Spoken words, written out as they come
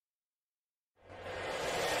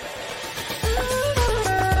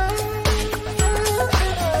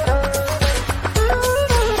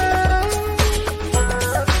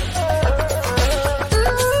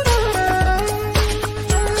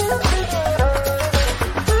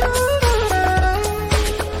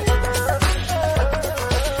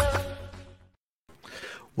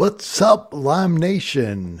What's up, Lyme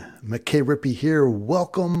Nation? McKay Rippey here.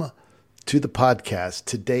 Welcome to the podcast.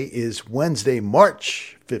 Today is Wednesday,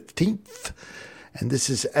 March 15th, and this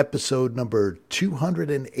is episode number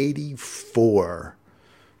 284.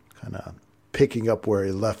 Kind of picking up where I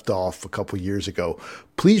left off a couple years ago.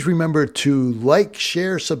 Please remember to like,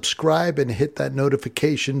 share, subscribe, and hit that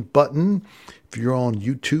notification button. If you're on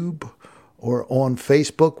YouTube or on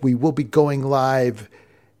Facebook, we will be going live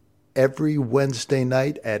every Wednesday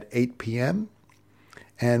night at 8 p.m.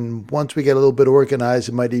 And once we get a little bit organized,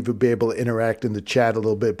 I might even be able to interact in the chat a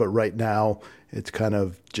little bit. But right now, it's kind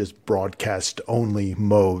of just broadcast only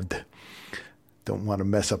mode. Don't want to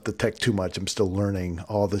mess up the tech too much. I'm still learning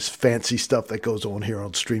all this fancy stuff that goes on here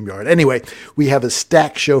on StreamYard. Anyway, we have a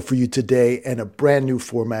stack show for you today and a brand new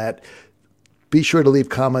format. Be sure to leave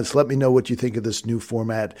comments. Let me know what you think of this new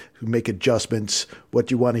format. Make adjustments, what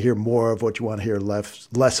you want to hear more of, what you want to hear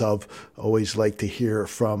less of. Always like to hear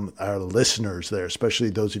from our listeners there, especially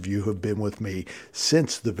those of you who have been with me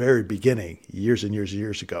since the very beginning, years and years and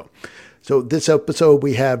years ago. So this episode,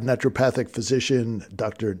 we have naturopathic physician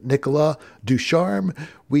Dr. Nicola Ducharme.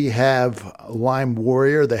 We have Lyme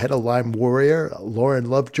Warrior, the head of Lyme Warrior, Lauren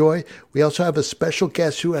Lovejoy. We also have a special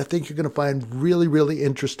guest who I think you're going to find really, really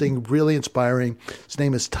interesting, really inspiring. His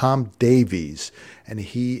name is Tom Davies, and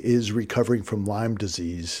he is recovering from Lyme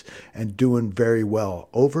disease and doing very well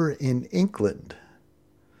over in England.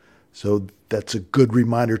 So that's a good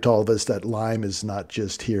reminder to all of us that Lyme is not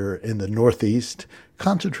just here in the Northeast,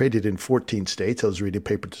 concentrated in 14 states. I was reading a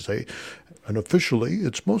paper to say, and officially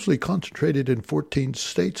it's mostly concentrated in 14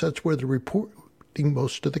 states. That's where they're reporting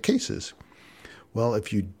most of the cases. Well,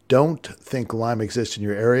 if you don't think Lyme exists in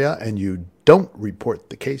your area and you don't report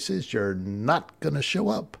the cases, you're not going to show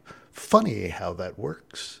up. Funny how that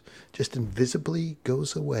works. Just invisibly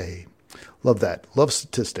goes away. Love that. Love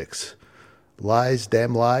statistics. Lies,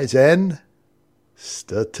 damn lies, and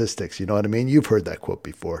statistics. You know what I mean? You've heard that quote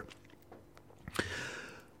before.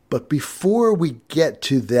 But before we get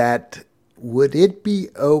to that, would it be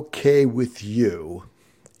okay with you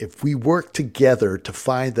if we work together to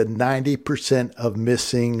find the 90% of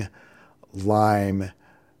missing Lyme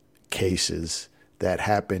cases that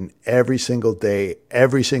happen every single day,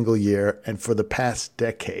 every single year, and for the past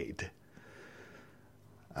decade?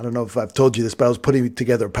 I don't know if I've told you this, but I was putting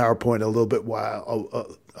together a PowerPoint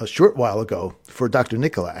a short while ago for Dr.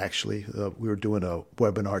 Nicola, actually. We were doing a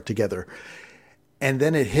webinar together. And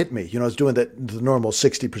then it hit me. I was doing the normal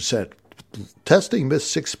 60% testing,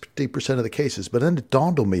 missed 60% of the cases. But then it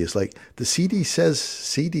dawned on me, it's like the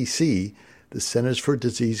CDC, the Centers for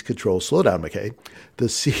Disease Control, slow down, McKay. The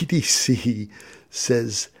CDC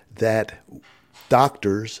says that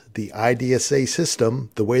doctors, the IDSA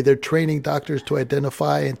system, the way they're training doctors to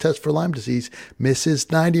identify and test for Lyme disease, misses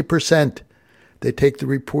 90%. They take the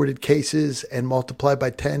reported cases and multiply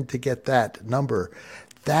by 10 to get that number.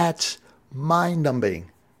 That's mind-numbing.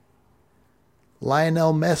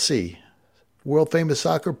 Lionel Messi, world-famous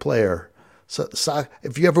soccer player.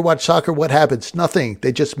 If you ever watch soccer, what happens? Nothing.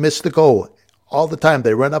 They just miss the goal. All the time.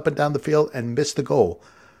 They run up and down the field and miss the goal.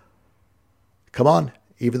 Come on.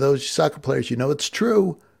 Even those soccer players, it's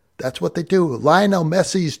true. That's what they do. Lionel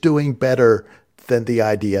Messi's doing better than the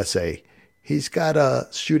IDSA. He's got a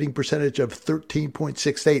shooting percentage of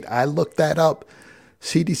 13.68. I looked that up.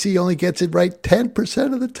 CDC only gets it right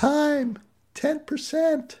 10% of the time.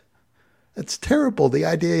 10%. That's terrible. The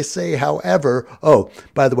IDSA, however,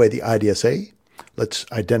 by the way, the IDSA, let's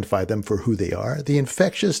identify them for who they are. The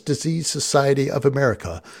Infectious Disease Society of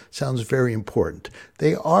America. Sounds very important.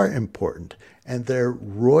 They are important. And they're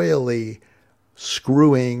royally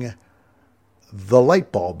screwing the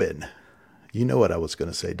light bulb in. You know what I was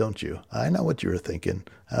going to say, don't you? I know what you were thinking.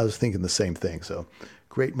 I was thinking the same thing. So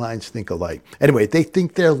great minds think alike. Anyway, they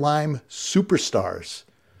think they're Lyme superstars.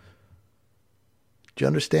 Do you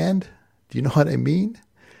understand? Do you know what I mean?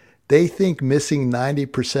 They think missing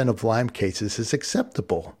 90% of Lyme cases is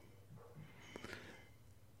acceptable.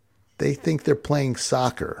 They think they're playing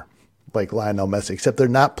soccer like Lionel Messi, except they're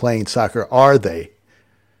not playing soccer, are they?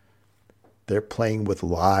 They're playing with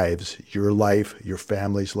lives, your life, your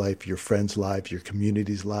family's life, your friends' lives, your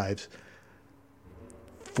community's lives.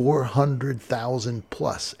 400,000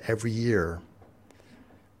 plus every year.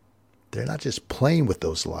 They're not just playing with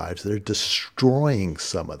those lives, they're destroying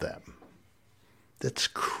some of them. That's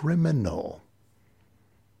criminal.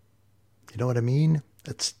 You know what I mean?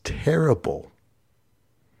 That's terrible.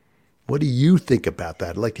 What do you think about that?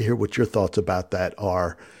 I'd like to hear what your thoughts about that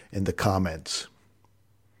are in the comments.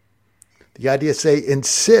 The IDSA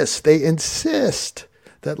insist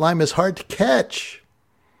that Lyme is hard to catch.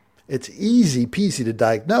 It's easy peasy to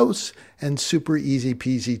diagnose and super easy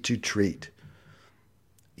peasy to treat.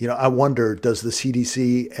 I wonder, does the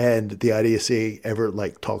CDC and the IDSA ever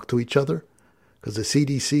talk to each other? Because the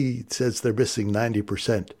CDC says they're missing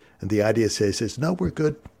 90%, and the IDSA says, no, we're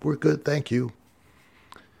good, thank you.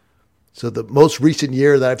 So the most recent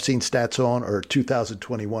year that I've seen stats on are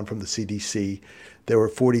 2021 from the CDC. There were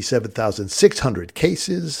 47,600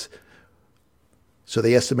 cases. So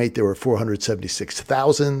they estimate there were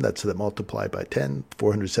 476,000. That's that multiplied by 10,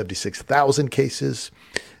 476,000 cases.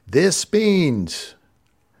 This means,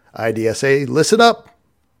 IDSA, listen up,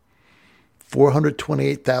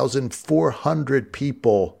 428,400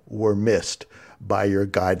 people were missed by your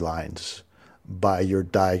guidelines, by your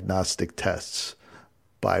diagnostic tests,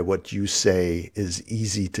 by what you say is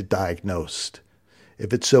easy to diagnose.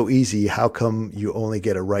 If it's so easy, how come you only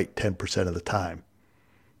get it right 10% of the time?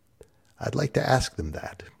 I'd like to ask them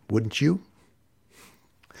that, wouldn't you?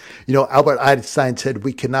 Albert Einstein said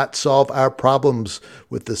we cannot solve our problems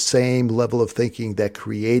with the same level of thinking that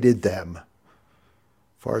created them.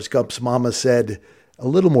 Forrest Gump's mama said, a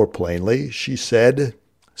little more plainly, she said,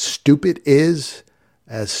 stupid is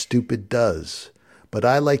as stupid does. But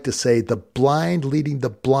I like to say the blind leading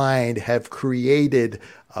the blind have created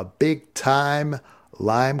a big-time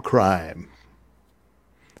Lyme crime.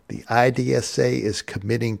 The IDSA is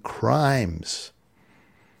committing crimes.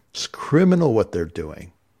 It's criminal what they're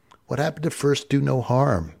doing. What happened to first do no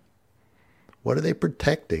harm? What are they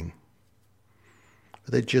protecting?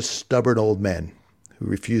 Are they just stubborn old men who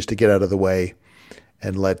refuse to get out of the way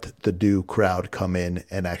and let the new crowd come in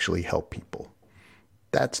and actually help people?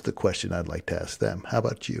 That's the question I'd like to ask them. How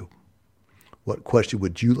about you? What question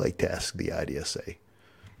would you like to ask the IDSA?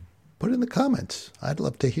 Put it in the comments. I'd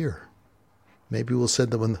love to hear. Maybe we'll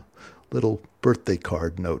send them a little birthday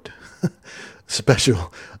card note.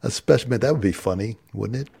 Special, man, that would be funny,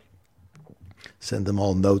 wouldn't it? Send them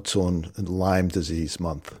all notes on Lyme disease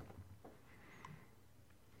month.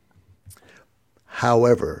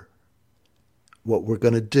 However, what we're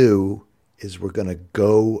going to do is we're going to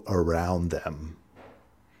go around them.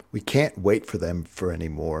 We can't wait for them for any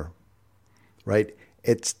more, right?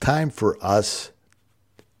 It's time for us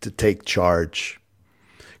to take charge.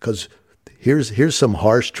 Because here's some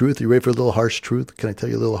harsh truth. You ready for a little harsh truth? Can I tell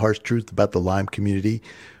you a little harsh truth about the Lyme community?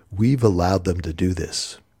 We've allowed them to do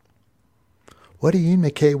this. What do you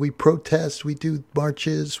mean, McKay? We protest, we do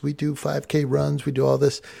marches, we do 5K runs, we do all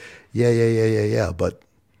this. Yeah. But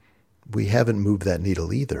we haven't moved that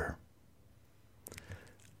needle either.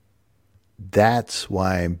 That's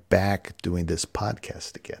why I'm back doing this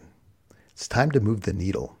podcast again. It's time to move the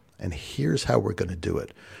needle. And here's how we're going to do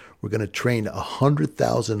it. We're going to train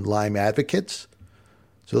 100,000 Lyme advocates.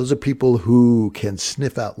 So those are people who can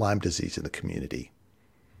sniff out Lyme disease in the community.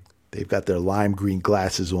 They've got their lime green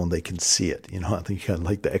glasses on. They can see it. I think you got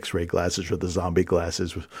like the X-ray glasses or the zombie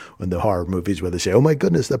glasses in the horror movies where they say, oh my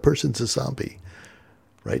goodness, that person's a zombie,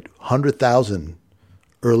 right? 100,000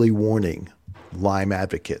 early warning Lyme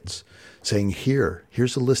advocates saying,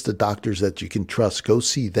 here's a list of doctors that you can trust. Go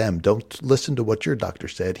see them. Don't listen to what your doctor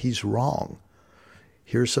said. He's wrong.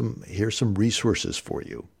 Here's some resources for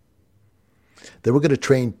you. Then we're going to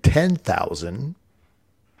train 10,000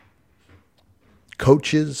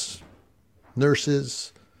 coaches,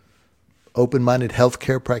 nurses, open-minded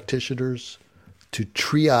healthcare practitioners to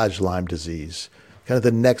triage Lyme disease, kind of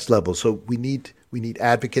the next level. So we need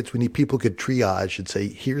advocates. We need people who could triage and say,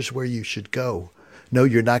 here's where you should go. No,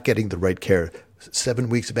 you're not getting the right care. 7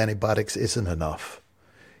 weeks of antibiotics isn't enough.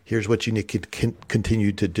 Here's what you need to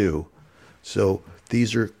continue to do. So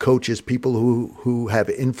these are coaches, people who have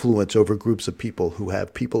influence over groups of people, who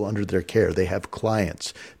have people under their care. They have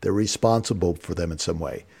clients. They're responsible for them in some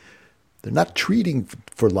way. They're not treating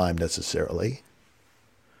for Lyme necessarily,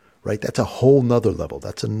 right? That's a whole nother level.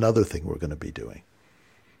 That's another thing we're going to be doing.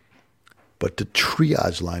 But to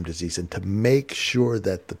triage Lyme disease and to make sure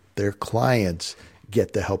that their clients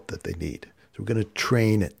get the help that they need. So we're going to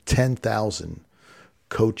train 10,000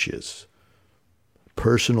 coaches,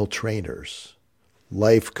 personal trainers,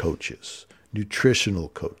 life coaches, nutritional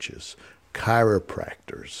coaches,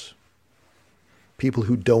 chiropractors, people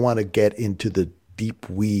who don't want to get into the deep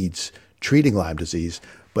weeds treating Lyme disease,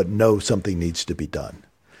 but know something needs to be done.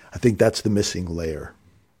 I think that's the missing layer.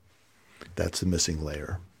 That's the missing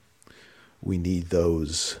layer. We need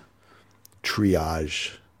those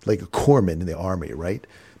triage, like a corpsman in the army, right?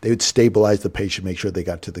 They would stabilize the patient, make sure they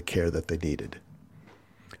got to the care that they needed.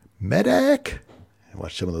 Medic! I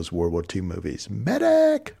watched some of those World War II movies.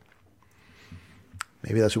 Medic!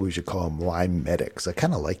 Maybe that's what we should call them, Lyme medics. I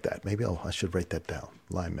kind of like that. Maybe I should write that down.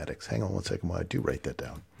 Lyme medics. Hang on one second while I do write that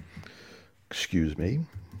down. Excuse me.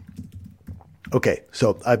 Okay,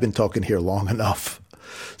 so I've been talking here long enough.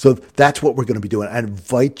 So that's what we're going to be doing. I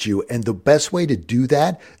invite you. And the best way to do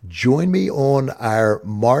that, join me on our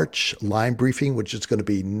March Lyme briefing, which is going to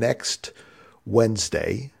be next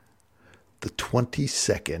Wednesday, the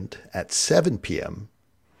 22nd at 7 p.m.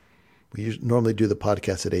 We normally do the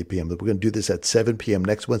podcast at 8 p.m., but we're going to do this at 7 p.m.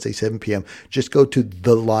 next Wednesday, 7 p.m. Just go to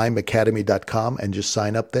thelymeacademy.com and just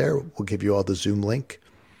sign up there. We'll give you all the Zoom link.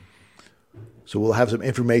 So we'll have some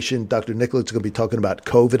information. Dr. Nicholas is going to be talking about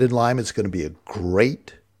COVID and Lyme. It's going to be a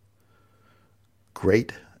great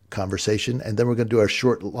conversation. And then we're going to do our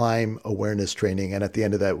short Lyme awareness training. And at the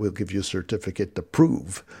end of that, we'll give you a certificate to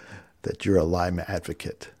prove that you're a Lyme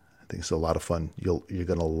advocate. I think it's a lot of fun. You're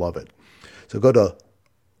going to love it. So go to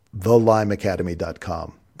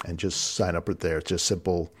thelymeacademy.com and just sign up right there. It's just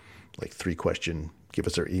simple, like 3-question. Give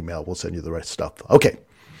us our email. We'll send you the right stuff. Okay.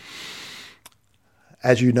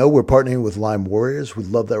 As you know, we're partnering with Lyme Warriors. We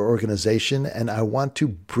love their organization. And I want to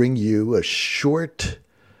bring you a short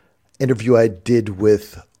interview I did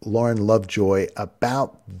with Lauren Lovejoy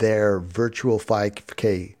about their virtual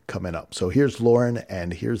 5K coming up. So here's Lauren,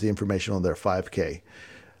 and here's the information on their 5K.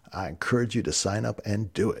 I encourage you to sign up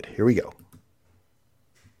and do it. Here we go.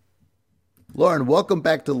 Lauren, welcome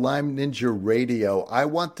back to Lyme Ninja Radio. I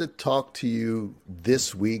want to talk to you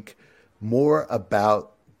this week more about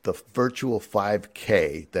the virtual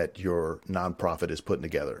 5K that your nonprofit is putting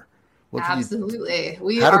together. Absolutely.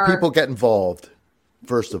 How do people get involved,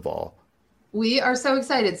 first of all? We are so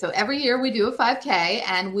excited. So every year we do a 5K,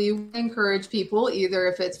 and we encourage people, either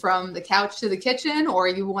if it's from the couch to the kitchen or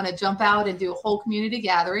you want to jump out and do a whole community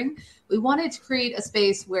gathering. We wanted to create a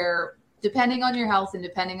space where, depending on your health and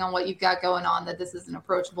depending on what you've got going on, that this is an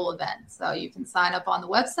approachable event. So you can sign up on the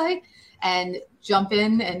website and jump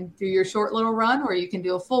in and do your short little run, or you can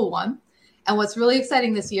do a full one. And what's really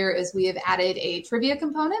exciting this year is we have added a trivia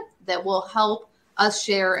component that will help us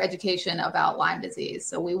share education about Lyme disease.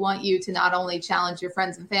 So we want you to not only challenge your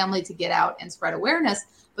friends and family to get out and spread awareness,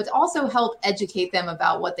 but to also help educate them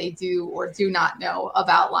about what they do or do not know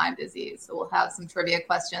about Lyme disease. So we'll have some trivia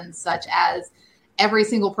questions such as, every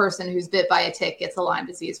single person who's bit by a tick gets a Lyme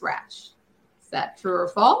disease rash. Is that true or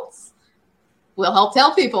false? We'll help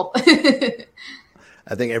tell people.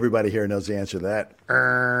 I think everybody here knows the answer to that.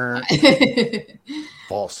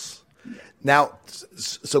 False. Now,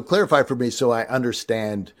 so clarify for me so I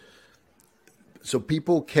understand. So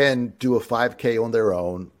people can do a 5K on their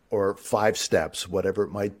own, or 5 steps, whatever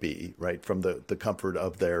it might be, right, from the comfort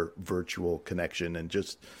of their virtual connection, and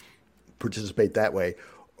just participate that way.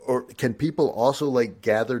 Or can people also like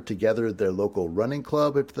gather together at their local running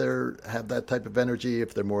club if they have that type of energy,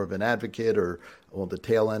 if they're more of an advocate or on the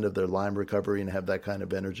tail end of their Lyme recovery and have that kind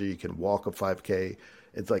of energy? You can walk a 5K.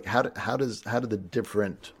 It's like, how do the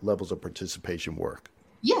different levels of participation work?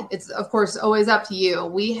 Yeah, it's of course always up to you.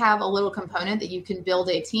 We have a little component that you can build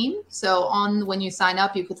a team. So when you sign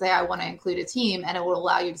up, you could say, I want to include a team, and it will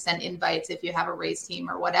allow you to send invites if you have a race team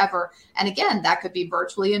or whatever. And again, that could be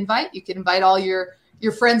virtually invite. You can invite all your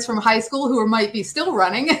friends from high school who might be still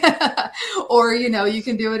running, or, you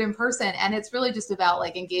can do it in person. And it's really just about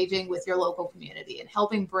like engaging with your local community and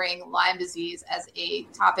helping bring Lyme disease as a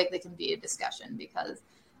topic that can be a discussion, because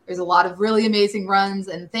there's a lot of really amazing runs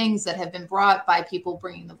and things that have been brought by people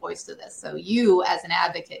bringing the voice to this. So you as an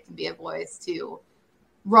advocate can be a voice to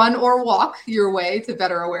run or walk your way to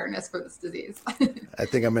better awareness for this disease. I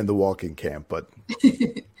think I'm in the walking camp, but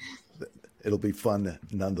it'll be fun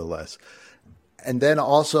nonetheless. And then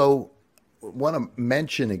also want to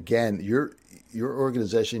mention again, your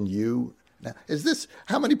organization, now,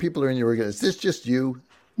 how many people are in your organization? Is this just you?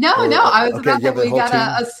 No. I was okay, we got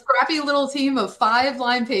a scrappy little team of 5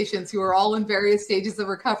 Lyme patients who are all in various stages of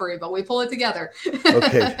recovery, but we pull it together.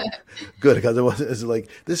 Okay, good. Because it was like,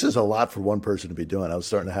 this is a lot for one person to be doing. I was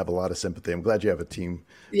starting to have a lot of sympathy. I'm glad you have a team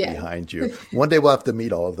behind you. One day we'll have to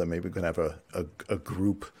meet all of them. Maybe we can have a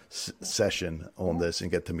group session on this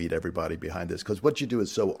and get to meet everybody behind this, because what you do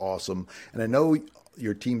is so awesome. And I know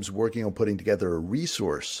your team's working on putting together a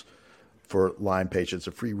resource for Lyme patients,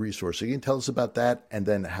 a free resource. So you can tell us about that, and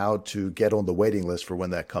then how to get on the waiting list for when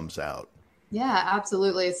that comes out. Yeah,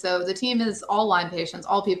 absolutely. So the team is all Lyme patients,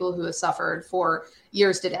 all people who have suffered for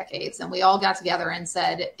years to decades. And we all got together and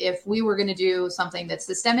said, if we were going to do something that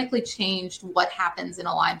systemically changed what happens in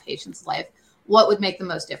a Lyme patient's life, what would make the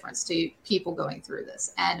most difference to people going through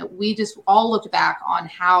this? And we just all looked back on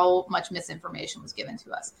how much misinformation was given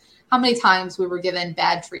to us, how many times we were given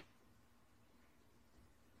bad treatments,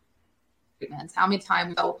 how many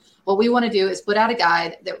times. So what we want to do is put out a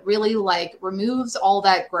guide that really removes all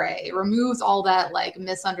that gray, removes all that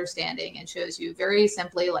misunderstanding, and shows you very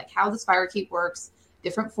simply how the spirochete works,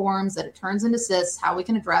 different forms, that it turns into cysts, how we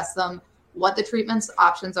can address them, what the treatments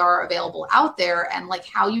options are available out there, and like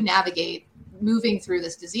how you navigate moving through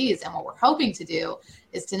this disease. And what we're hoping to do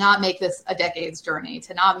is to not make this a decades journey,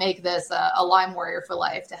 to not make this a Lyme warrior for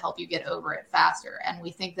life, to help you get over it faster. And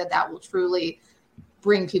we think that that will truly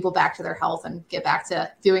bring people back to their health and get back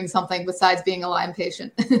to doing something besides being a Lyme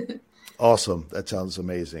patient. Awesome. That sounds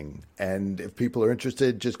amazing. And if people are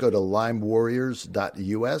interested, just go to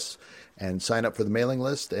lymewarriors.us and sign up for the mailing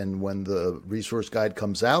list. And when the resource guide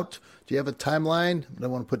comes out, do you have a timeline? I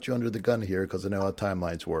don't want to put you under the gun here because I know how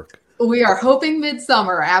timelines work. We are hoping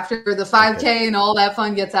midsummer, after the 5K and all that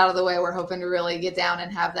fun gets out of the way. We're hoping to really get down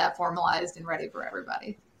and have that formalized and ready for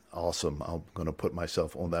everybody. Awesome. I'm going to put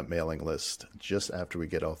myself on that mailing list just after we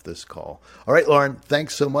get off this call. All right, Lauren,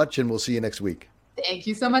 thanks so much, and we'll see you next week. Thank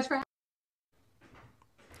you so much for having me.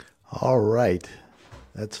 All right.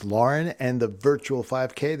 That's Lauren and the virtual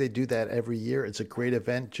 5K. They do that every year. It's a great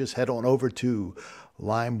event. Just head on over to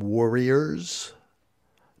lymewarriors.us.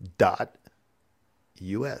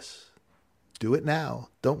 Do it now.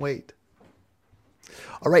 Don't wait.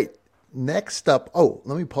 All right. Next up. Oh,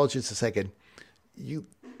 let me pause just a second.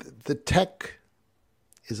 The tech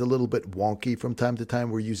is a little bit wonky from time to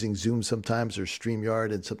time. We're using Zoom sometimes or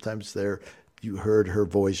StreamYard, and sometimes you heard her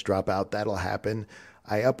voice drop out. That'll happen.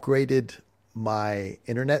 I upgraded my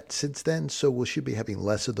internet since then, so we should be having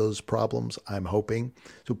less of those problems, I'm hoping.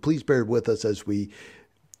 So please bear with us as we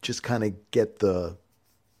just kind of get the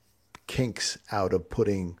kinks out of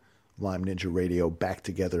putting Lyme Ninja Radio back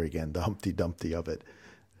together again, the Humpty Dumpty of it.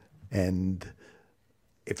 And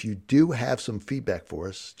if you do have some feedback for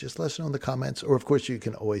us, just let us know in the comments. Or, of course, you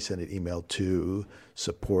can always send an email to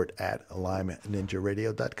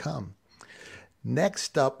support@lymeninjaradio.com.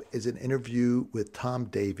 Next up is an interview with Tom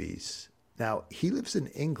Davies. Now, he lives in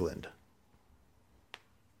England.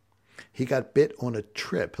 He got bit on a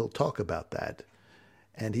trip. He'll talk about that.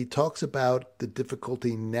 And he talks about the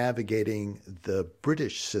difficulty navigating the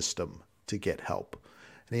British system to get help.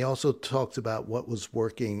 And he also talks about what was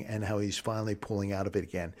working and how he's finally pulling out of it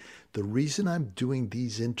again. The reason I'm doing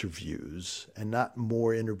these interviews and not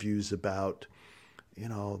more interviews about,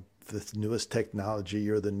 the newest technology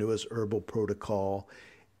or the newest herbal protocol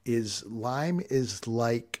is Lyme is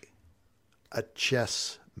like a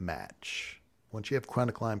chess match. Once you have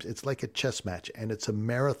chronic Lyme, it's like a chess match, and it's a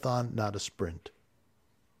marathon, not a sprint.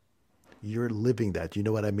 You're living that. You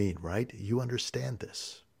know what I mean, right? You understand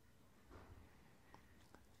this.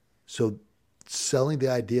 So selling the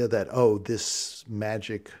idea that, this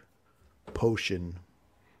magic potion,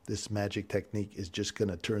 this magic technique is just going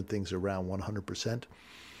to turn things around 100%,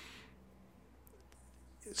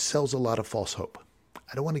 it sells a lot of false hope.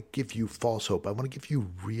 I don't want to give you false hope. I want to give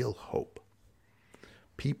you real hope.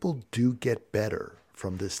 People do get better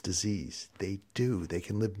from this disease. They do. They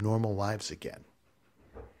can live normal lives again.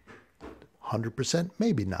 100%?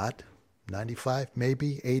 Maybe not. 95,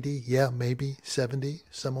 maybe 80, yeah, maybe 70,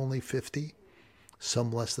 some only 50,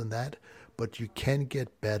 some less than that, but you can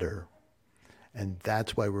get better. And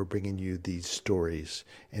that's why we're bringing you these stories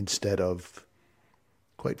instead of,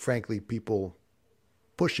 quite frankly, people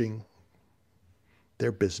pushing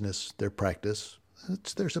their business, their practice.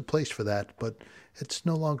 There's a place for that, but it's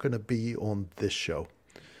no longer going to be on this show.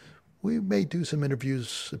 We may do some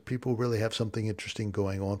interviews if people really have something interesting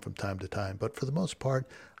going on from time to time. But for the most part,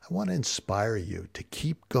 I want to inspire you to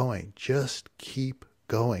keep going. Just keep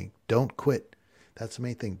going. Don't quit. That's the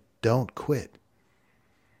main thing. Don't quit.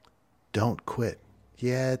 Don't quit.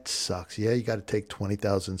 Yeah, it sucks. Yeah, you got to take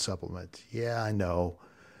 20,000 supplements. Yeah, I know.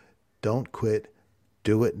 Don't quit.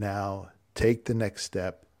 Do it now. Take the next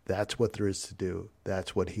step. That's what there is to do.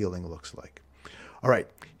 That's what healing looks like. All right.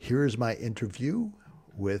 Here's my interview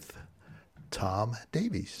with Tom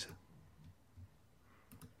Davies.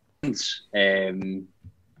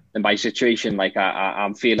 In my situation,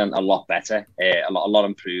 I'm feeling a lot better, a lot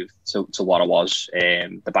improved to what I was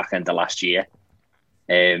the back end of last year.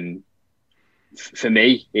 For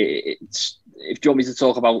me, it's if do you want me to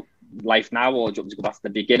talk about life now, or do you want me to go back to the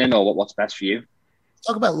beginning, or what's best for you?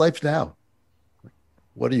 Talk about life now.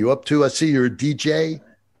 What are you up to? I see you're a DJ. You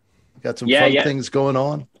got some fun things going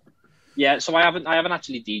on. Yeah, so I haven't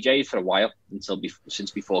actually DJed for a while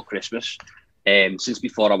since before Christmas, since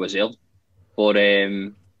before I was ill. But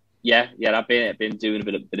I've been doing a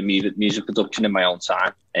bit of music production in my own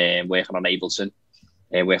time, working on Ableton,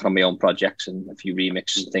 working on my own projects and a few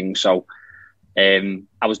remixes and things. So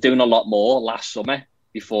I was doing a lot more last summer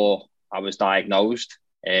before I was diagnosed.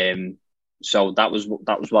 So that was what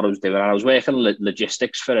I was doing. And I was working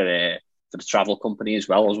logistics for the travel company as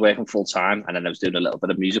well. I was working full time, and then I was doing a little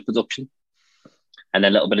bit of music production. and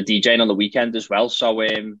then a little bit of DJing on the weekend as well. So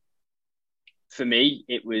for me,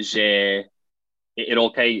 it was it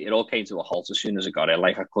all came to a halt as soon as I got it.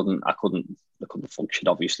 Like I couldn't function.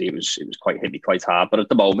 Obviously, it was quite hit me quite hard. But at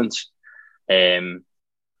the moment, um,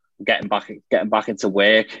 getting back into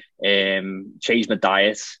work, changed my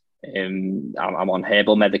diet. I'm on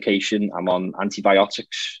herbal medication. I'm on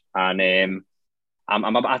antibiotics, and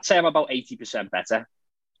I'd say I'm about 80% better.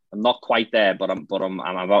 I'm not quite there, but I'm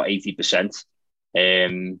about 80%.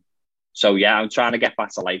 So yeah, I'm trying to get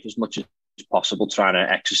back to life as much as possible. Trying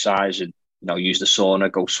to exercise and use the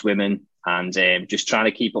sauna, go swimming, and just trying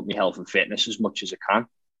to keep up my health and fitness as much as I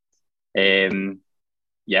can.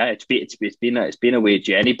 Yeah, it's been a weird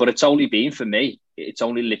journey, but it's only been for me. It's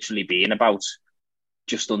only literally been about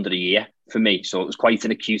just under a year for me. So it was quite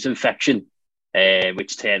an acute infection,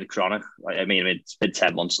 which turned chronic. I mean, it's been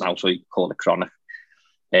 10 months now, so you can call it chronic.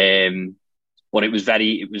 But it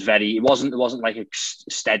wasn't like a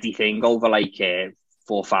steady thing over like 4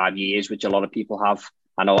 or 5 years, which a lot of people have.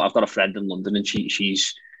 I know I've got a friend in London, and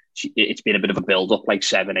it's been a bit of a build up, like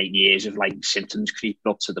 7, 8 years of like symptoms creeping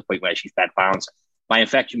up to the point where she's bedbound. My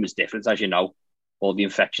infection was different, as you know. All the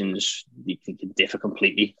infections they can differ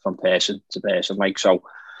completely from person to person. Like so,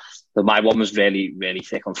 but my one was really, really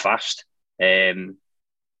thick and fast.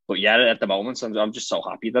 But yeah, at the moment, I'm just so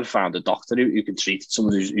happy that I found a doctor who can treat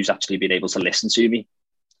someone who's actually been able to listen to me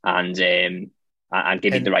and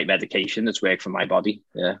give me the right medication that's worked for my body.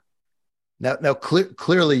 Yeah. Now,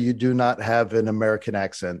 clearly, you do not have an American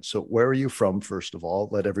accent. So, where are you from? First of all,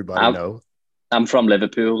 let everybody know. I'm from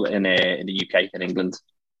Liverpool in the UK, in England.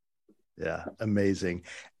 Yeah, amazing,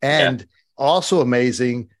 and also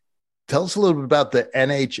amazing. Tell us a little bit about the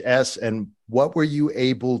NHS and how were you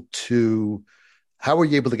able to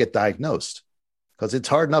get diagnosed? Because it's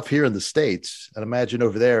hard enough here in the States, and imagine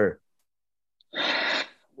over there.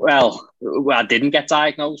 Well, I didn't get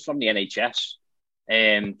diagnosed from the NHS.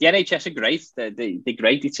 The NHS are great. They're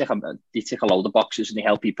great. They tick a load of boxes and they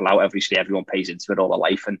help people out. Obviously, everyone pays into it all their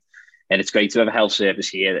life, and it's great to have a health service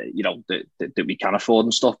here, that we can afford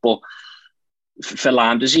and stuff. But for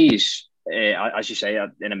Lyme disease, as you say,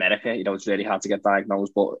 in America, it's really hard to get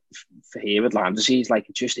diagnosed. But for here with Lyme disease, like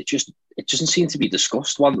it doesn't seem to be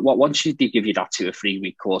discussed. Once they give you that 2 or 3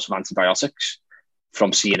 week course of antibiotics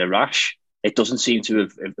from seeing a rash, it doesn't seem to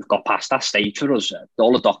have got past that stage for us.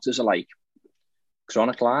 All the doctors are like,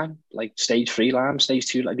 chronic Lyme, like stage 3 Lyme, stage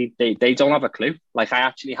 2, like they don't have a clue. Like I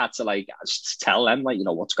actually had to like tell them like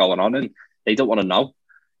what's going on, and they don't want to know.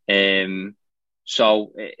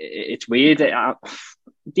 So it's weird.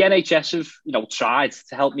 The NHS have tried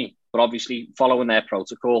to help me, but obviously following their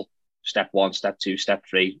protocol, step 1, step 2, step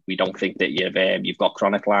 3, we don't think that you've got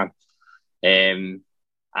chronic Lyme.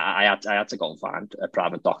 I had to go and find a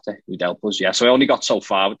private doctor who'd help us. Yeah, so I only got so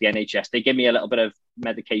far with the NHS. They gave me a little bit of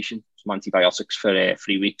medication, some antibiotics for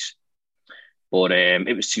 3 weeks, but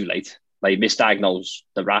it was too late. They misdiagnosed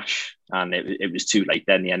the rash, and it was too late.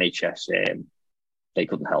 Then the NHS they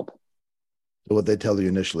couldn't help. So what they tell you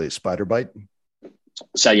initially is spider bite,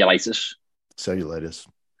 cellulitis,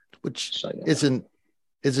 which isn't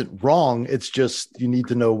wrong. It's just you need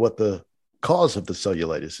to know what the cause of the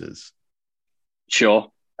cellulitis is. Sure.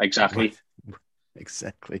 Exactly.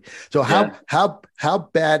 Exactly. So how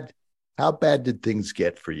bad did things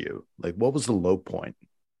get for you? Like, what was the low point?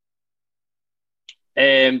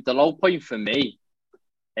 The low point for me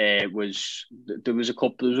was there was a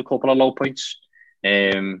couple of low points.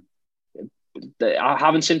 Having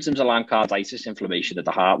symptoms of Lyme carditis, inflammation of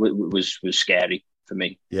the heart, was scary for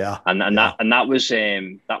me. Yeah, and that was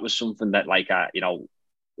something that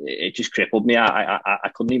it just crippled me. I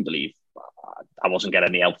couldn't even believe I wasn't getting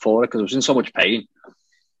any help for it because I was in so much pain,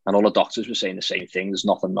 and all the doctors were saying the same thing. There's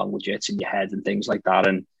nothing wrong with you; it's in your head and things like that.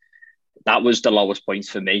 And that was the lowest point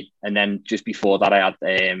for me. And then just before that, I had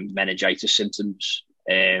meningitis symptoms,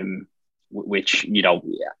 which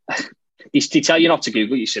they tell you not to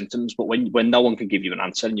Google your symptoms, but when no one can give you an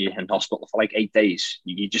answer and you're in hospital for like 8 days,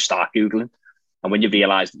 you just start Googling. And when you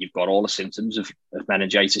realise that you've got all the symptoms of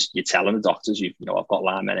meningitis, you're telling the doctors, I've got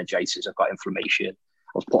Lyme meningitis, I've got inflammation.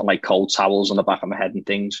 I was putting like cold towels on the back of my head and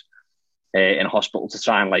things in hospital to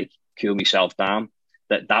try and like cool myself down.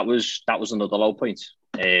 That was another low point.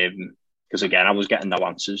 Because again, I was getting no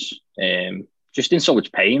answers. Just in so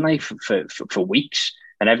much pain, like for weeks,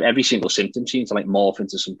 and every single symptom seemed to like morph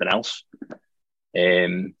into something else.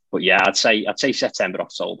 But yeah, I'd say September,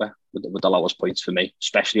 October were the lowest points for me,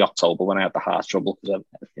 especially October when I had the heart trouble. Because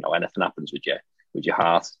anything happens with your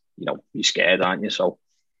heart, you're scared, aren't you? So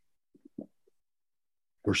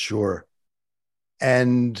for sure.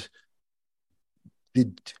 And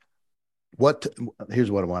here's what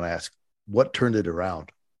I want to ask. what turned it around?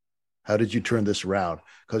 How did you turn this around?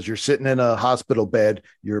 Because you're sitting in a hospital bed,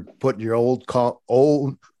 you're putting your own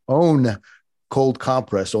cold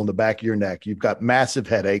compress on the back of your neck. You've got massive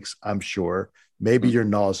headaches, I'm sure. Maybe you're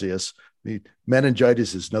nauseous. I mean,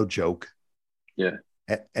 meningitis is no joke. Yeah.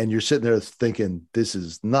 And you're sitting there thinking, this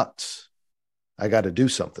is nuts. I got to do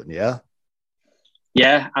something. Yeah.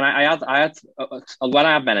 Yeah, and I had when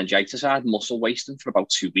I had meningitis, I had muscle wasting for about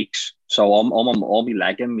 2 weeks. So all my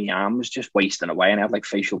leg and my arm was just wasting away, and I had like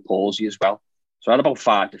facial palsy as well. So I had about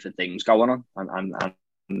 5 different things going on, and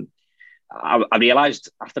I realized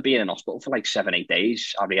after being in hospital for like 7-8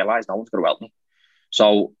 days, I realized no one's going to help me.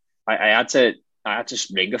 So I had to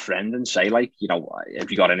ring a friend and say, like, you know, have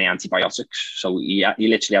you got any antibiotics? So he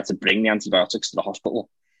literally had to bring the antibiotics to the hospital,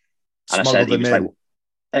 and Smuggle them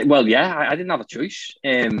in. Well, yeah, I didn't have a choice.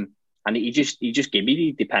 And he just gave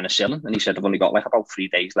me the penicillin, and he said I've only got like about 3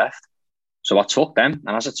 days left. So I took them,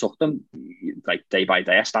 and as I took them, like day by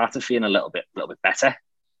day, I started feeling a little bit better.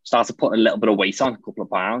 Started putting a little bit of weight on, a couple of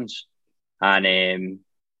pounds, and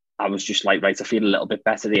I was just like, right, I feel a little bit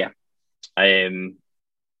better there.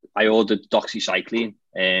 I ordered doxycycline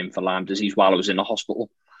for Lyme disease while I was in the hospital,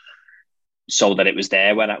 so that it was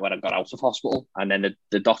there when I got out of hospital. And then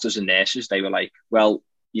the doctors and nurses, they were like, well,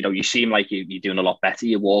 you know, you seem like you're doing a lot better.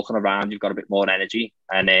 You're walking around, you've got a bit more energy.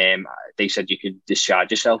 And they said you could discharge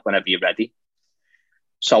yourself whenever you're ready.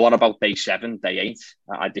 So on about day 7, day 8,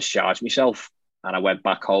 I discharged myself, and I went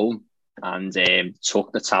back home and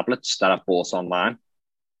took the tablets that I bought online.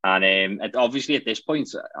 And obviously at this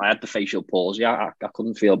point, I had the facial palsy. I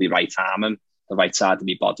couldn't feel my right arm and the right side of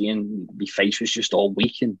my body, and my face was just all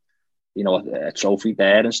weak and, you know, a trophy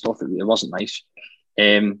there and stuff. It wasn't nice.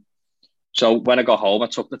 So when I got home, I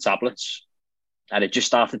took the tablets, and it just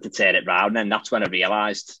started to turn it round. And that's when I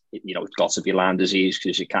realised, you know, it's got to be Lyme disease,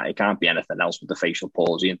 because it can't be anything else with the facial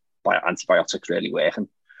palsy, and antibiotics really working.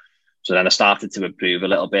 So then I started to improve a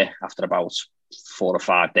little bit after about 4 or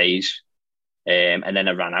 5 days. And then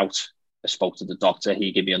I ran out. I spoke to the doctor.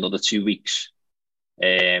 He gave me another 2 weeks.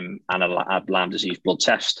 And I had Lyme disease blood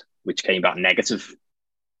test, which came back negative.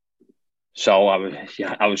 So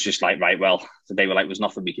I was just like, right, well, so they were like, there's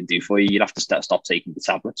nothing we can do for you. You'd have to stop taking the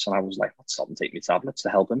tablets. And I was like, I'll stop and take my tablets.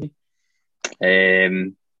 They're helping me.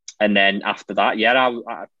 And then after that,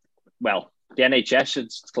 well, the NHS had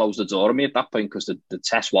closed the door on me at that point, because the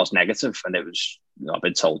test was negative, and it was, you know, I've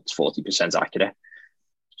been told it's 40% accurate.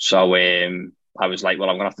 So I was like, well,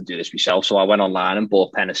 I'm going to have to do this myself. So I went online and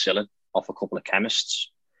bought penicillin off a couple of chemists.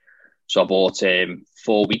 So I bought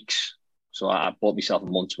 4 weeks. So I bought myself a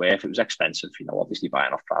month's worth. It was expensive, you know, obviously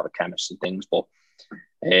buying off private chemists and things, but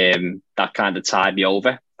that kind of tied me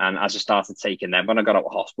over. And as I started taking them, when I got out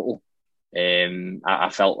of hospital, I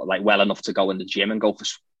felt like well enough to go in the gym and go for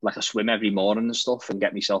like a swim every morning and stuff, and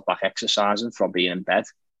get myself back exercising from being in bed.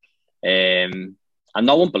 And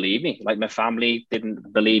no one believed me. Like, my family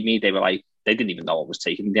didn't believe me. They were like, they didn't even know I was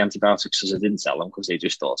taking the antibiotics, because I didn't tell them, because they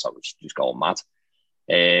just thought I was just going mad.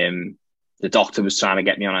 The doctor was trying to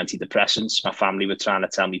get me on antidepressants. My family were trying to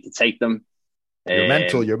tell me to take them. You're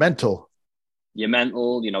mental. You're mental.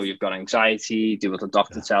 You know, you've got anxiety. Do what the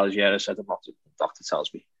doctor tells you. I said, I'm not what the doctor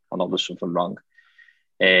tells me. I know there's something wrong.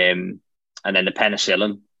 And then the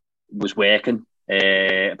penicillin was working.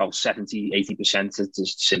 About 70-80% of the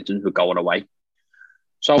symptoms were going away.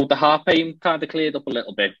 So the heart pain kind of cleared up a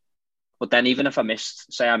little bit. But then even if I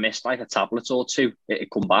missed like a tablet or two, it'd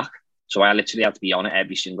come back. So I literally had to be on it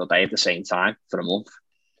every single day at the same time for a month.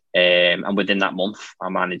 And within that month, I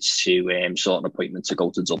managed to sort an appointment to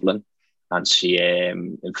go to Dublin and see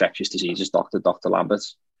infectious diseases doctor, Dr. Lambert.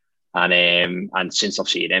 And since I've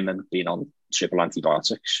seen him and been on triple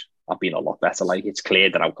antibiotics, I've been a lot better. Like, it's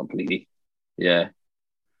cleared it out completely. Yeah,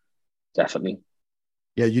 definitely.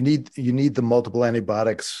 Yeah, you need the multiple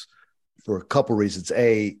antibiotics for a couple reasons.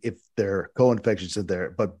 A, if there are co-infections in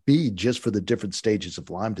there, but B, just for the different stages of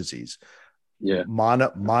Lyme disease. Yeah.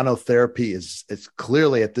 Monotherapy is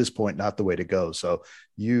clearly at this point not the way to go. So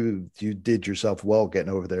you did yourself well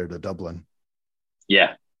getting over there to Dublin.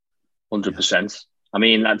 Yeah, 100%. I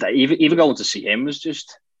mean, even going to see him was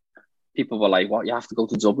just, people were like, "What? You have to go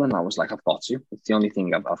to Dublin?" I was like, "I've got to. It's the only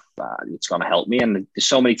thing it's going to help me." And there's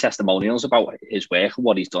so many testimonials about his work and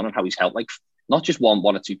what he's done and how he's helped, like, not just one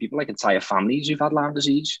or two people, like entire families who've had Lyme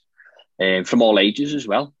disease, from all ages as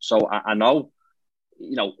well. So I know,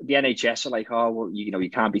 you know, the NHS are like, "Oh, well, you know, you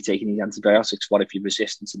can't be taking these antibiotics. What if you're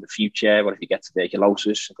resistant in the future? What if you get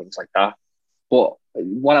tuberculosis and things like that?" But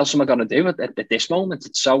what else am I going to do at this moment?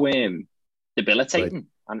 It's so debilitating,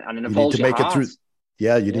 right. and it involves your heart.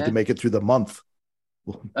 You need to make it through the month.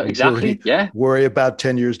 Exactly. Worry about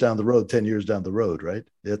 10 years down the road, 10 years down the road, right?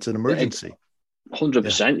 It's an emergency.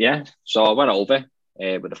 100%. Yeah. So I went over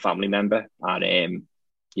with a family member and,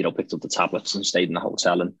 picked up the tablets and stayed in the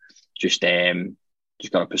hotel and just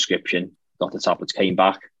got a prescription, got the tablets, came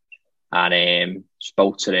back and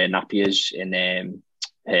spoke to the Napiers in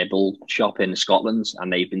herbal shop in Scotland,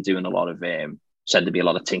 and they've been doing a lot of sending me a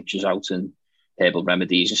lot of tinctures out and herbal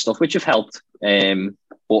remedies and stuff, which have helped.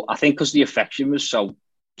 But I think because the infection was so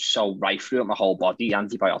right throughout my whole body,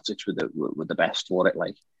 antibiotics were the best for it.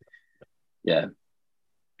 Like, yeah,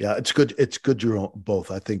 it's good. It's good you're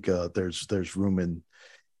both. I think there's room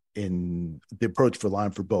in the approach for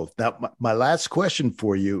Lyme for both. Now, my last question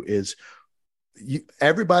for you is: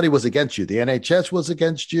 everybody was against you. The NHS was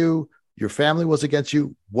against you. Your family was against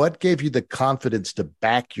you. What gave you the confidence to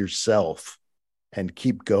back yourself and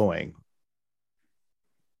keep going?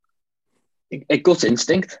 A gut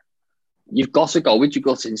instinct. You've got to go with your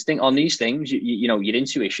gut instinct on these things. You know, your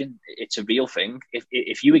intuition, it's a real thing.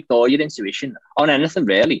 If you ignore your intuition on anything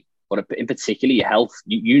really, but in particular your health,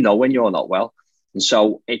 you know when you're not well. And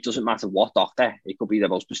so it doesn't matter what doctor, it could be the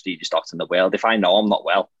most prestigious doctor in the world. If I know I'm not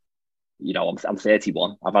well, I'm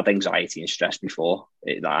 31. I've had anxiety and stress before.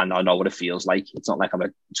 And I know what it feels like. It's not like I'm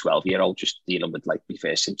a 12-year-old just dealing with like the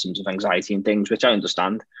first symptoms of anxiety and things, which I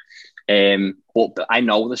understand. But I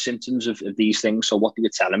know the symptoms of these things. So what they were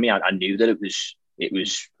telling me, I knew that it was,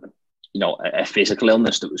 a physical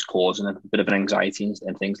illness that was causing a bit of an anxiety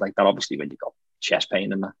and things like that. Obviously, when you've got chest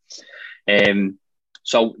pain and that.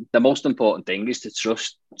 So the most important thing is to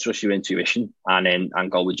trust your intuition and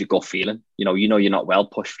go with your gut feeling. You're not well,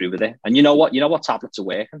 push through with it. And you know what tablets are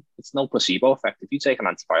working. It's no placebo effect. If you take an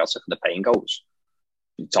antibiotic and the pain goes,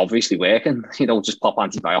 it's obviously working. You don't just pop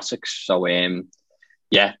antibiotics. So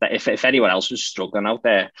if anyone else was struggling out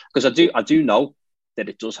there, because I do know that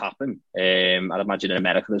it does happen. I'd imagine in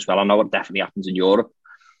America as well. I know it definitely happens in Europe.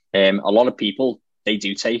 A lot of people, they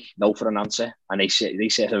do take no for an answer, and they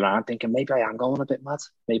sit around thinking, maybe I am going a bit mad.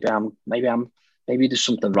 Maybe there's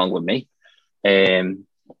something wrong with me.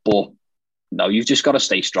 But no, you've just got to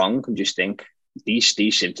stay strong and just think these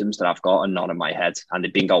symptoms that I've got are not in my head, and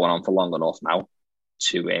they've been going on for long enough now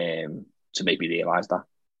to make me realise that.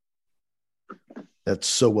 That's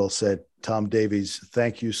so well said. Tom Davies,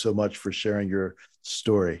 thank you so much for sharing your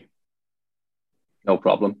story. No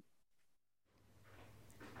problem.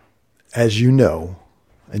 As you know,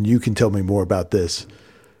 and you can tell me more about this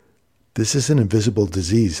is an invisible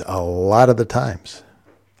disease a lot of the time.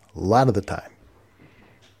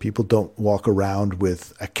 People don't walk around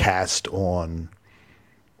with a cast on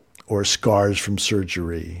or scars from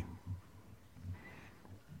surgery,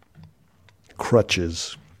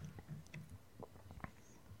 crutches.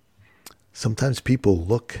 Sometimes people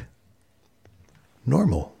look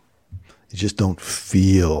normal. You just don't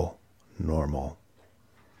feel normal.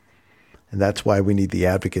 And that's why we need the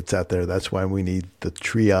advocates out there. That's why we need the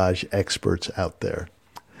triage experts out there.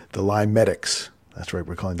 The Lyme medics. That's right,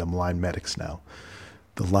 we're calling them Lyme medics now.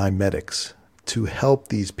 The Lyme medics to help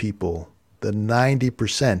these people, the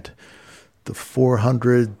 90%,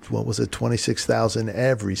 the 26,000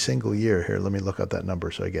 every single year. Here, let me look up that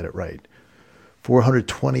number so I get it right.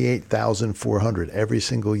 428,400 every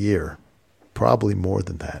single year. Probably more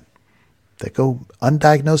than that. That go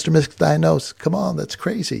undiagnosed or misdiagnosed. Come on, that's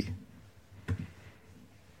crazy.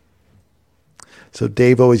 So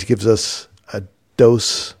Dave always gives us a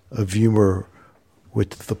dose of humor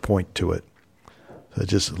with the point to it. So I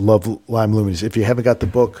just love Lyme Luminis. If you haven't got the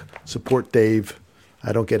book, support Dave.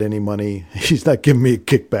 I don't get any money. He's not giving me a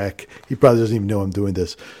kickback. He probably doesn't even know I'm doing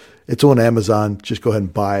this. It's on Amazon. Just go ahead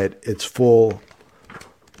and buy it. It's full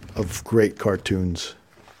of great cartoons.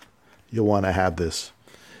 You'll want to have this.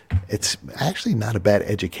 It's actually not a bad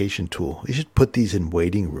education tool. You should put these in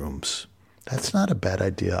waiting rooms. That's not a bad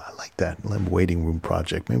idea. I like that. Waiting room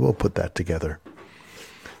project. Maybe we'll put that together.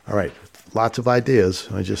 All right. Lots of ideas.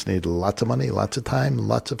 I just need lots of money, lots of time,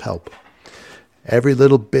 lots of help. Not every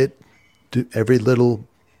little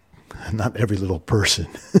person.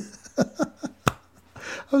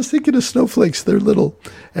 I was thinking of snowflakes. They're little.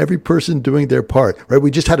 Every person doing their part, right?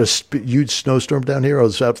 We just had a huge snowstorm down here. I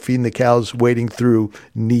was out feeding the cows, wading through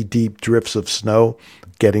knee-deep drifts of snow,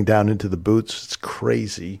 getting down into the boots. It's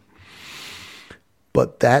crazy.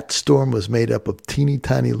 But that storm was made up of teeny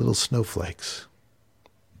tiny little snowflakes.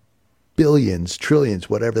 Billions, trillions,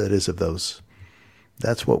 whatever that is of those.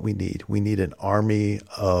 That's what we need. We need an army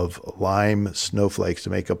of Lyme snowflakes to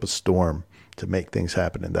make up a storm, to make things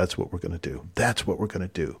happen. And that's what we're going to do.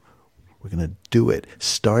 We're going to do it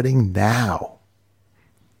starting now.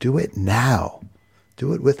 Do it now.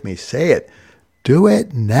 Do it with me. Say it. Do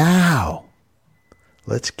it now.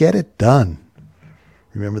 Let's get it done.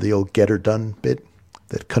 Remember the old Get Her Done bit?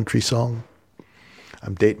 That country song?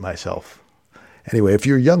 I'm dating myself. Anyway, if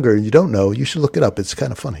you're younger and you don't know, you should look it up. It's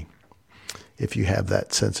kind of funny if you have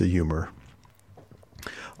that sense of humor.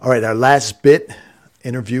 All right, our last bit,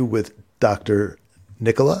 interview with Dr.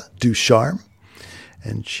 Nicola Ducharme,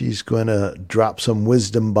 and she's going to drop some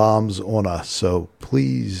wisdom bombs on us. So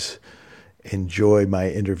please enjoy my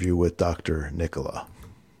interview with Dr. Nicola.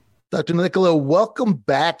 Dr. Nicola, welcome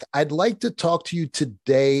back. I'd like to talk to you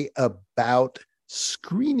today about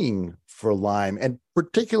screening for Lyme, and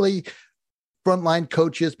particularly frontline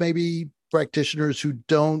coaches, maybe practitioners who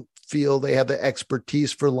don't feel they have the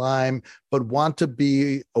expertise for Lyme, but want to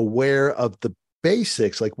be aware of the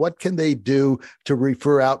basics, like what can they do to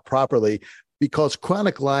refer out properly? Because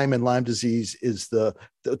chronic Lyme and Lyme disease is the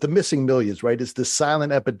missing millions, right? It's the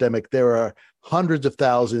silent epidemic. There are hundreds of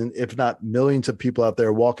thousands, if not millions of people out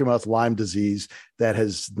there walking around with Lyme disease that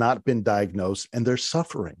has not been diagnosed, and they're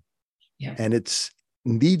suffering. Yeah. And it's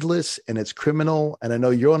needless and it's criminal. And I know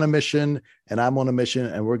you're on a mission and I'm on a mission,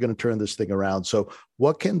 and we're going to turn this thing around. So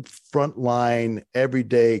what can frontline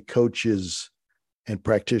everyday coaches and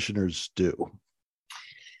practitioners do?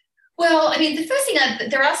 Well, I mean, the first thing,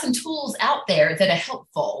 there are some tools out there that are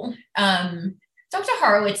helpful. Dr.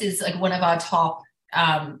 Horowitz is like one of our top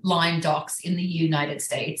Lyme docs in the United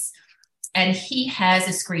States, and he has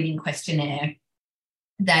a screening questionnaire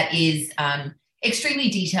that is extremely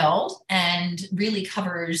detailed and really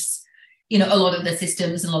covers, a lot of the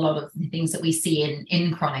systems and a lot of the things that we see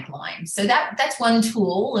in chronic Lyme. So that's one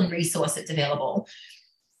tool and resource that's available.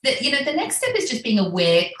 The next step is just being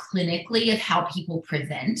aware clinically of how people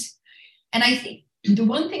present. And I think the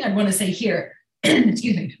one thing I want to say here,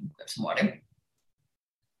 excuse me, grab some water,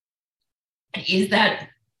 is that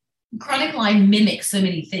chronic Lyme mimics so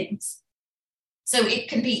many things. So it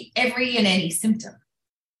can be every and any symptom.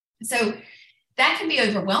 So that can be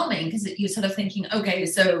overwhelming because you're sort of thinking, okay,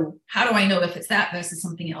 so how do I know if it's that versus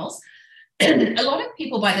something else? A lot of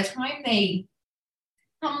people, by the time they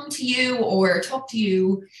come to you or talk to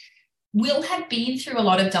you, will have been through a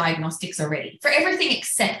lot of diagnostics already for everything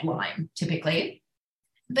except Lyme, typically.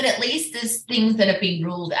 But at least there's things that have been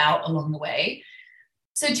ruled out along the way.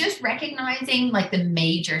 So just recognizing like the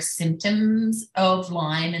major symptoms of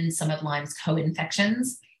Lyme and some of Lyme's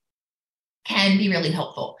co-infections can be really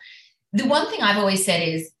helpful. The one thing I've always said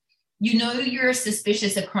is, you're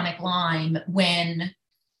suspicious of chronic Lyme when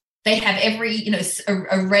they have every,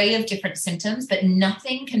 array of different symptoms, but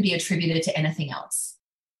nothing can be attributed to anything else.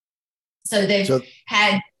 So they've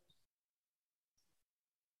had.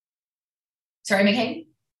 Sorry, McKay?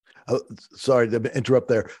 Sorry to interrupt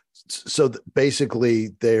there. So basically,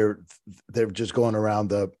 they're just going around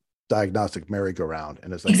the diagnostic merry-go-round,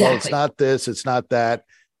 and it's like, exactly. Oh, it's not this, it's not that.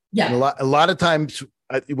 Yeah. And a lot of times,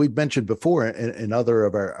 we've mentioned before in other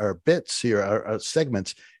of our bits here, our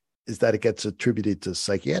segments, is that it gets attributed to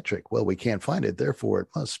psychiatric. Well, we can't find it, therefore it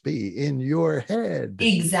must be in your head.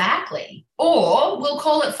 Exactly. Or we'll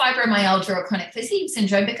call it fibromyalgia or chronic fatigue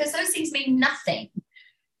syndrome because those things mean nothing.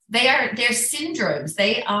 They're syndromes.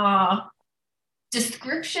 They are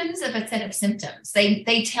descriptions of a set of symptoms.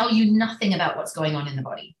 They tell you nothing about what's going on in the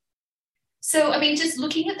body. So, I mean, just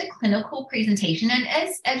looking at the clinical presentation, and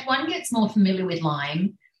as one gets more familiar with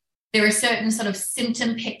Lyme, there are certain sort of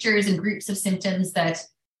symptom pictures and groups of symptoms that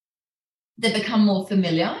become more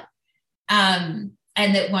familiar, and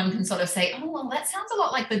that one can sort of say, oh, well, that sounds a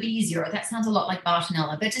lot like Babesia, or that sounds a lot like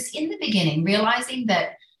Bartonella. But just in the beginning, realizing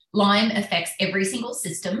that Lyme affects every single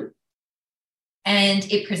system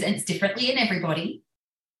and it presents differently in everybody.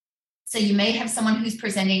 So you may have someone who's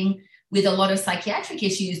presenting with a lot of psychiatric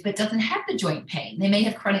issues but doesn't have the joint pain. They may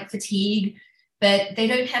have chronic fatigue, but they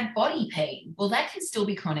don't have body pain. Well, that can still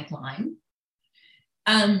be chronic Lyme.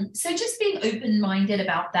 So just being open-minded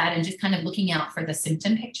about that and just kind of looking out for the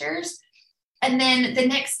symptom pictures. And then the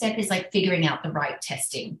next step is like figuring out the right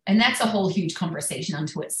testing. And that's a whole huge conversation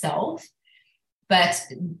unto itself. But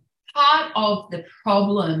part of the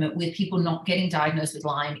problem with people not getting diagnosed with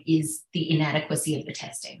Lyme is the inadequacy of the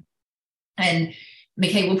testing. And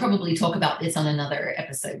McKay, we'll probably talk about this on another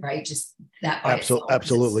episode, right? Just that by itself.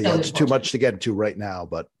 Absolutely. So it's too much to get into right now,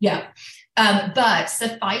 but yeah. But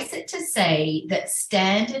suffice it to say that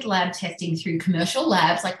standard lab testing through commercial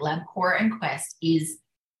labs like LabCorp and Quest is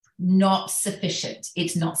not sufficient.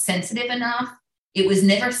 It's not sensitive enough. It was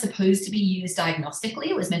never supposed to be used diagnostically.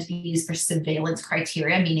 It was meant to be used for surveillance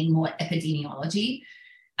criteria, meaning more epidemiology.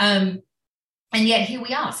 And yet here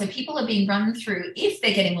we are. So people are being run through, if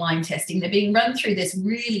they're getting Lyme testing, they're being run through this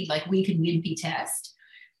really like weak and wimpy test,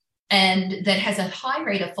 and that has a high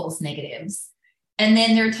rate of false negatives. And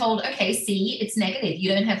then they're told, okay, see, it's negative. You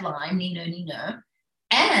don't have Lyme, no.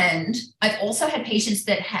 And I've also had patients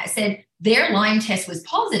that said their Lyme test was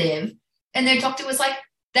positive, and their doctor was like,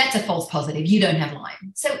 that's a false positive. You don't have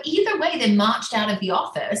Lyme. So either way, they're marched out of the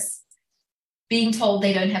office being told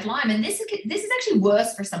they don't have Lyme. And this is actually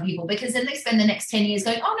worse for some people, because then they spend the next 10 years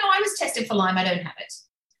going, oh, no, I was tested for Lyme. I don't have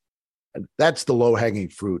it. That's the low-hanging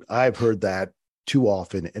fruit. I've heard that too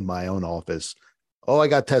often in my own office. Oh, I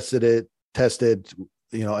got tested,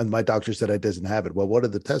 and my doctor said I didn't have it. Well, what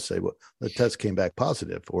did the test say? Well, the test came back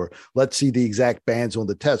positive. Or let's see the exact bands on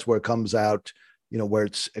the test where it comes out, where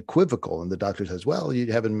it's equivocal. And the doctor says, well,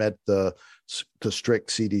 you haven't met the strict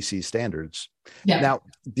CDC standards. Yeah. Now,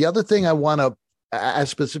 the other thing I want to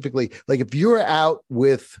ask specifically, like if you're out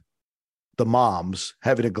with the moms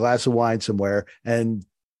having a glass of wine somewhere and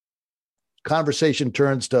conversation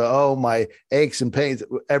turns to, oh, my aches and pains,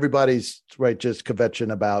 everybody's just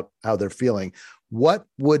kvetching about how they're feeling. What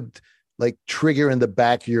would like trigger in the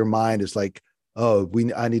back of your mind is like, oh,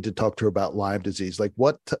 I need to talk to her about Lyme disease. Like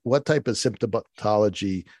what type of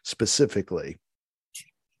symptomatology specifically?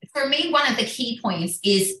 For me, one of the key points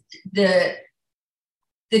is the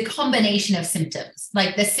combination of symptoms,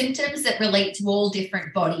 like the symptoms that relate to all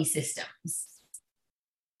different body systems.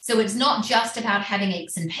 So it's not just about having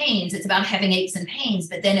aches and pains, it's about having aches and pains,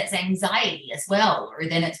 but then it's anxiety as well, or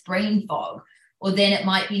then it's brain fog, or then it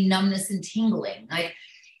might be numbness and tingling.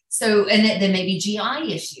 And there may be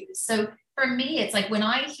GI issues. So for me, it's like when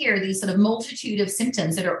I hear these sort of multitude of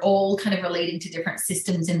symptoms that are all kind of relating to different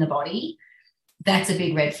systems in the body, that's a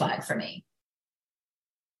big red flag for me.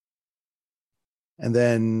 And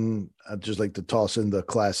then I'd just like to toss in the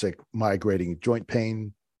classic migrating joint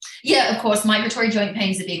pain. Yeah, of course. Migratory joint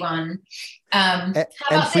pain is a big one. How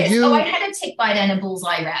about this? I had a tick bite and a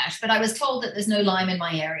bullseye rash, but I was told that there's no Lyme in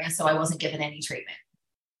my area, so I wasn't given any treatment.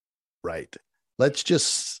 Right. Let's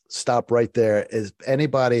just stop right there. If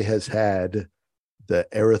anybody has had the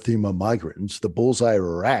erythema migrans, the bullseye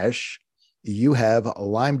rash, you have a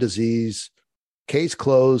Lyme disease. Case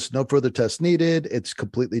closed, no further tests needed. It's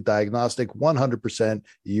completely diagnostic, 100%.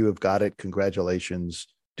 You have got it. Congratulations.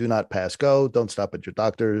 Do not pass go. Don't stop at your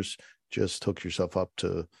doctor's. Just hook yourself up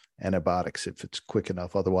to antibiotics if it's quick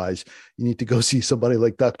enough. Otherwise, you need to go see somebody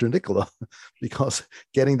like Dr. Nicola, because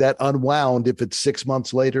getting that unwound, if it's 6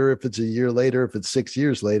 months later, if it's a year later, if it's 6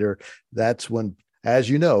 years later, that's when, as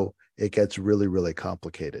you know, it gets really, really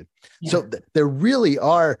complicated. Yeah. So there really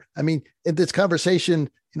are, in this conversation,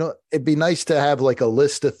 it'd be nice to have like a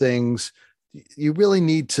list of things. You really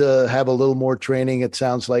need to have a little more training, it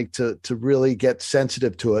sounds like, to really get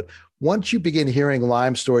sensitive to it. Once you begin hearing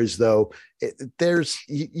Lyme stories, though,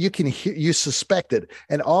 you can hear, you suspect it.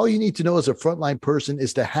 And all you need to know as a frontline person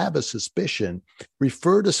is to have a suspicion,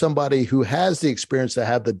 refer to somebody who has the experience to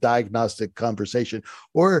have the diagnostic conversation,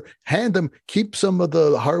 or keep some of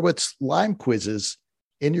the Harwitz Lyme quizzes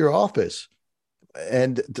in your office.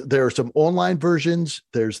 And there are some online versions,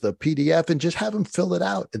 there's the PDF, and just have them fill it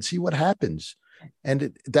out and see what happens.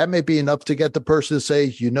 And that may be enough to get the person to say,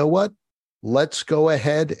 you know what, let's go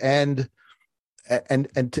ahead and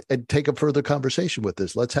take a further conversation with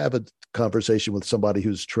this. Let's have a conversation with somebody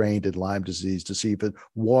who's trained in Lyme disease to see if it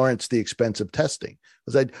warrants the expensive testing.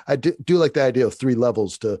 Because I do like the idea of 3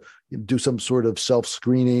 levels to do some sort of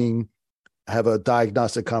self-screening, have a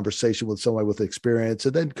diagnostic conversation with someone with experience,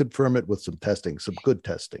 and then confirm it with some testing, some good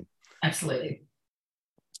testing. Absolutely.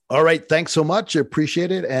 All right. Thanks so much. I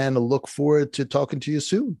appreciate it. And I look forward to talking to you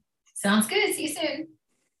soon. Sounds good. See you soon.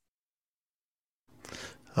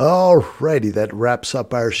 All righty. That wraps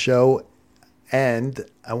up our show. And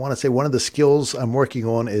I want to say one of the skills I'm working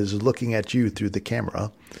on is looking at you through the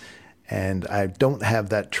camera. And I don't have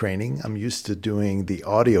that training. I'm used to doing the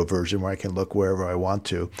audio version where I can look wherever I want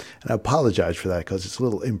to. And I apologize for that because it's a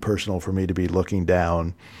little impersonal for me to be looking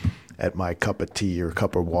down at my cup of tea or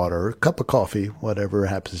cup of water or cup of coffee, whatever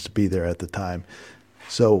happens to be there at the time.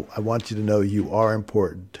 So I want you to know you are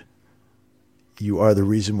important. You are the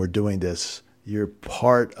reason we're doing this. You're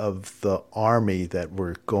part of the army that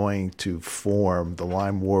we're going to form, the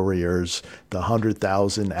Lyme warriors, the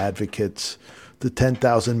 100,000 advocates, the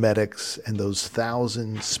 10,000 medics, and those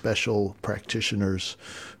 1,000 special practitioners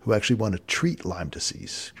who actually want to treat Lyme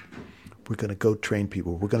disease. We're going to go train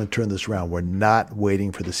people. We're going to turn this around. We're not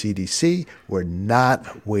waiting for the CDC. We're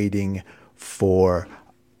not waiting for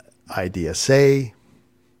IDSA.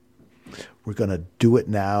 We're going to do it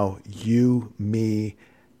now. You, me,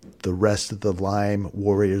 the rest of the Lyme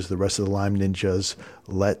warriors, the rest of the Lyme ninjas.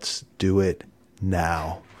 Let's do it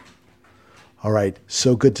now. All right.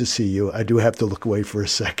 So good to see you. I do have to look away for a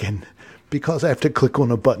second, because I have to click on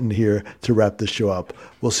a button here to wrap the show up.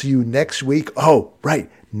 We'll see you next week. Oh, right.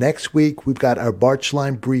 Next week, we've got our March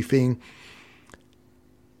Lyme briefing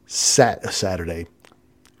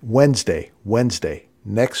Wednesday.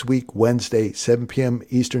 Next week, Wednesday, 7 p.m.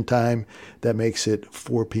 Eastern Time. That makes it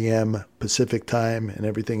 4 p.m. Pacific Time and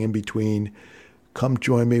everything in between. Come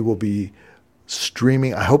join me. We'll be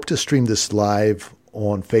streaming. I hope to stream this live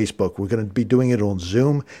on Facebook. We're going to be doing it on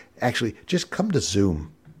Zoom. Actually, just come to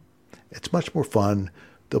Zoom. It's much more fun.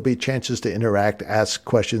 There'll be chances to interact, ask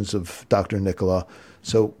questions of Dr. Nicola.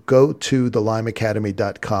 So go to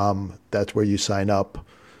thelymeacademy.com. That's where you sign up.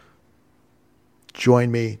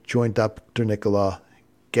 Join me. Join Dr. Nicola.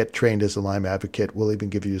 Get trained as a Lyme advocate. We'll even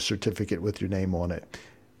give you a certificate with your name on it.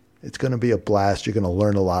 It's going to be a blast. You're going to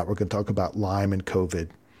learn a lot. We're going to talk about Lyme and COVID.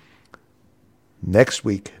 Next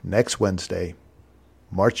week, next Wednesday,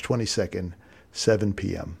 March 22nd, 7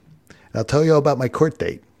 p.m. And I'll tell you all about my court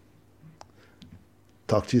date.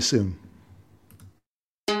 Talk to you soon.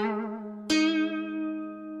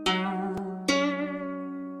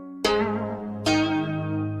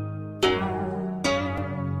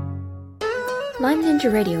 Lyme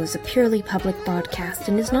Ninja Radio is a purely public broadcast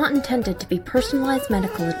and is not intended to be personalized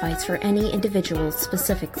medical advice for any individual's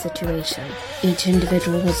specific situation. Each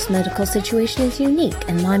individual's medical situation is unique,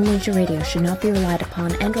 and Lyme Ninja Radio should not be relied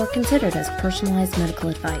upon and or considered as personalized medical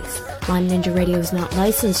advice. Lyme Ninja Radio is not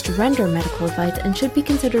licensed to render medical advice and should be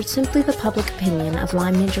considered simply the public opinion of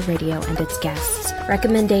Lyme Ninja Radio and its guests.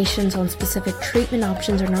 Recommendations on specific treatment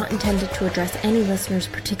options are not intended to address any listener's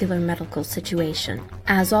particular medical situation.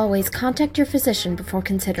 As always, contact your physician before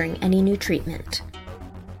considering any new treatment.